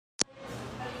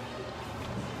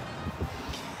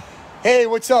Hey,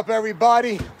 what's up,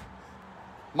 everybody?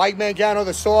 Mike Mangano,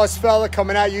 the sauce fella,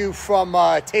 coming at you from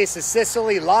Taste of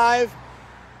Sicily live.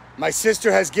 My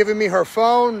sister has given me her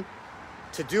phone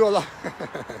to do a lot.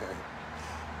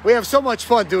 We have so much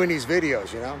fun doing these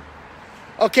videos, you know?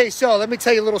 Okay, so let me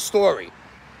tell you a little story.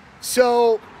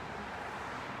 So,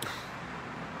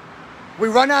 we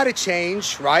run out of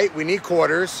change, right? We need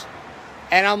quarters.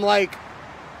 And I'm like,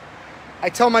 I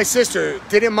tell my sister,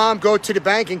 didn't mom go to the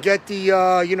bank and get the,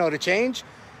 the change?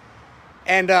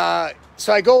 And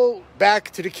so I go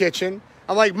back to the kitchen.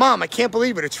 I'm like, Mom, I can't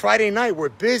believe it. It's Friday night. We're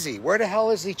busy. Where the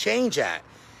hell is the change at?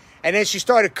 And then she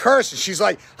started cursing. She's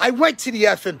like, I went to the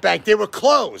effing bank. They were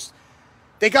closed.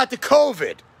 They got the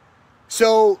COVID.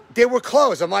 So they were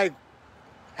closed. I'm like,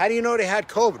 how do you know they had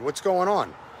COVID? What's going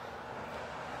on?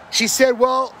 She said,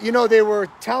 well, they were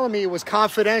telling me it was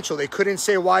confidential. They couldn't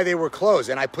say why they were closed.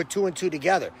 And I put two and two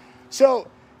together. So,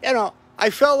 I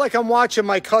felt like I'm watching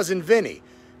my Cousin Vinny.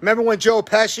 Remember when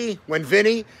when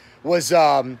Vinny was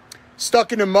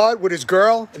stuck in the mud with his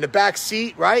girl in the back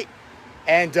seat, right?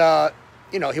 And,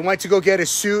 he went to go get his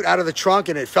suit out of the trunk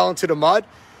and it fell into the mud.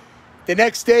 The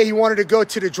next day, he wanted to go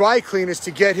to the dry cleaners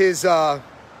to get his, to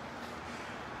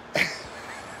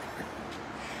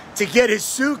get his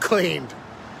suit cleaned.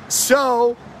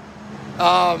 So,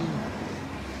 the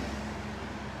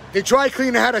dry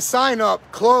cleaner had a sign up,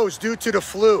 closed due to the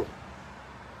flu.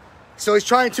 So he's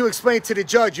trying to explain to the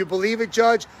judge, you believe it,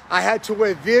 Judge? I had to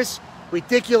wear this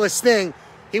ridiculous thing.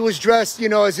 He was dressed,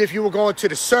 as if you were going to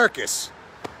the circus.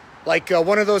 Like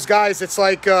one of those guys that's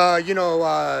like,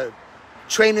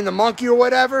 training the monkey or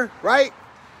whatever, right?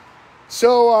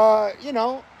 So,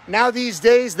 now these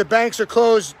days the banks are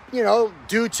closed,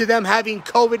 due to them having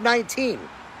COVID-19.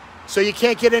 So you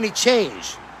can't get any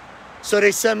change. So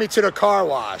they sent me to the car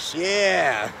wash.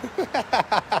 Yeah.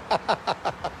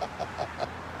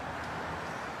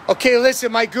 Okay,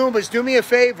 listen, my Goombas, do me a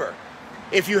favor.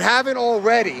 If you haven't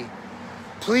already,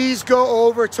 please go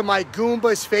over to my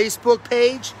Goombas Facebook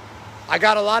page. I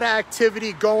got a lot of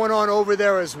activity going on over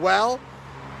there as well.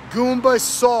 Goomba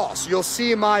Sauce. You'll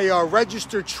see my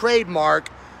registered trademark,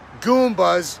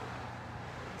 Goombas.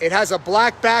 It has a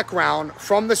black background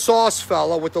from the sauce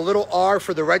fella with the little R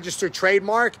for the registered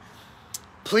trademark.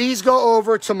 Please go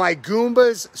over to my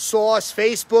Goombas Sauce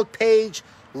Facebook page.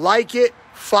 Like it,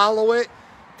 follow it.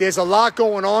 There's a lot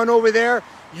going on over there.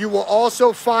 You will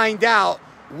also find out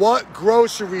what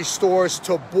grocery stores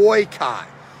to boycott.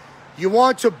 You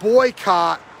want to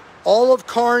boycott all of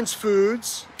Karn's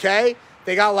Foods, okay?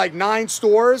 They got like 9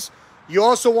 stores. You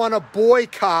also want to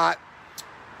boycott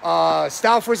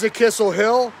Stouffer's at Kissel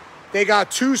Hill. They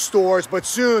got 2 stores, but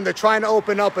soon they're trying to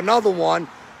open up another one,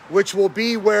 which will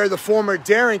be where the former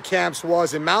Daring Camps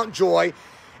was in Mount Joy.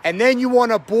 And then you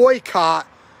want to boycott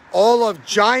all of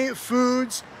Giant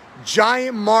Foods,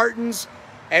 Giant Martin's,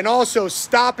 and also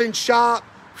Stop and Shop,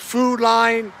 Food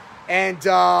Line, and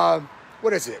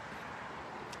what is it?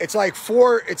 It's like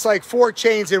 4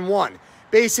 chains in one.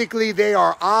 Basically, they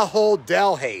are Ahold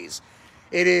Delhaize.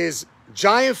 It is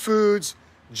Giant Foods,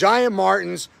 Giant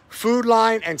Martin's, Food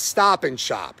Line, and Stop and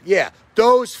Shop. Yeah,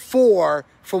 those 4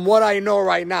 from what I know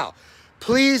right now.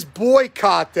 Please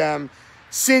boycott them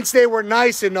since they were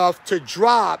nice enough to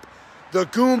drop the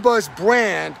Goombas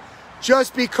brand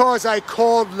just because I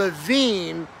called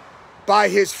Levine by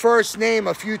his first name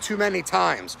a few too many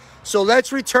times. So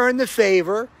let's return the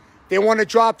favor. They want to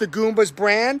drop the Goombas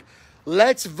brand.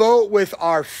 Let's vote with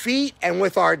our feet and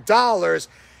with our dollars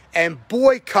and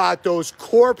boycott those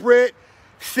corporate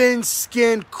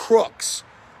thin-skinned crooks.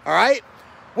 All right?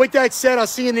 With that said, I'll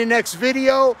see you in the next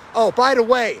video. Oh, by the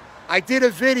way, I did a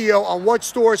video on what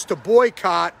stores to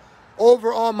boycott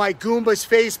over on my Goombas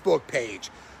Facebook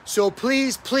page. So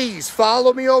please, please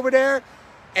follow me over there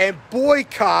and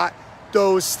boycott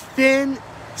those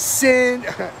thin-skinned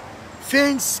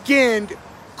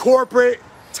corporate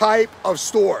type of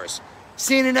stores.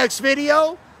 See you in the next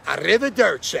video.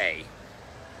 Arrivederci.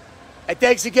 And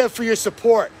thanks again for your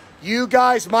support. You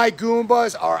guys, my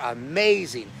Goombas, are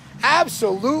amazing.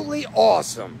 Absolutely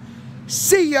awesome.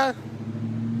 See ya.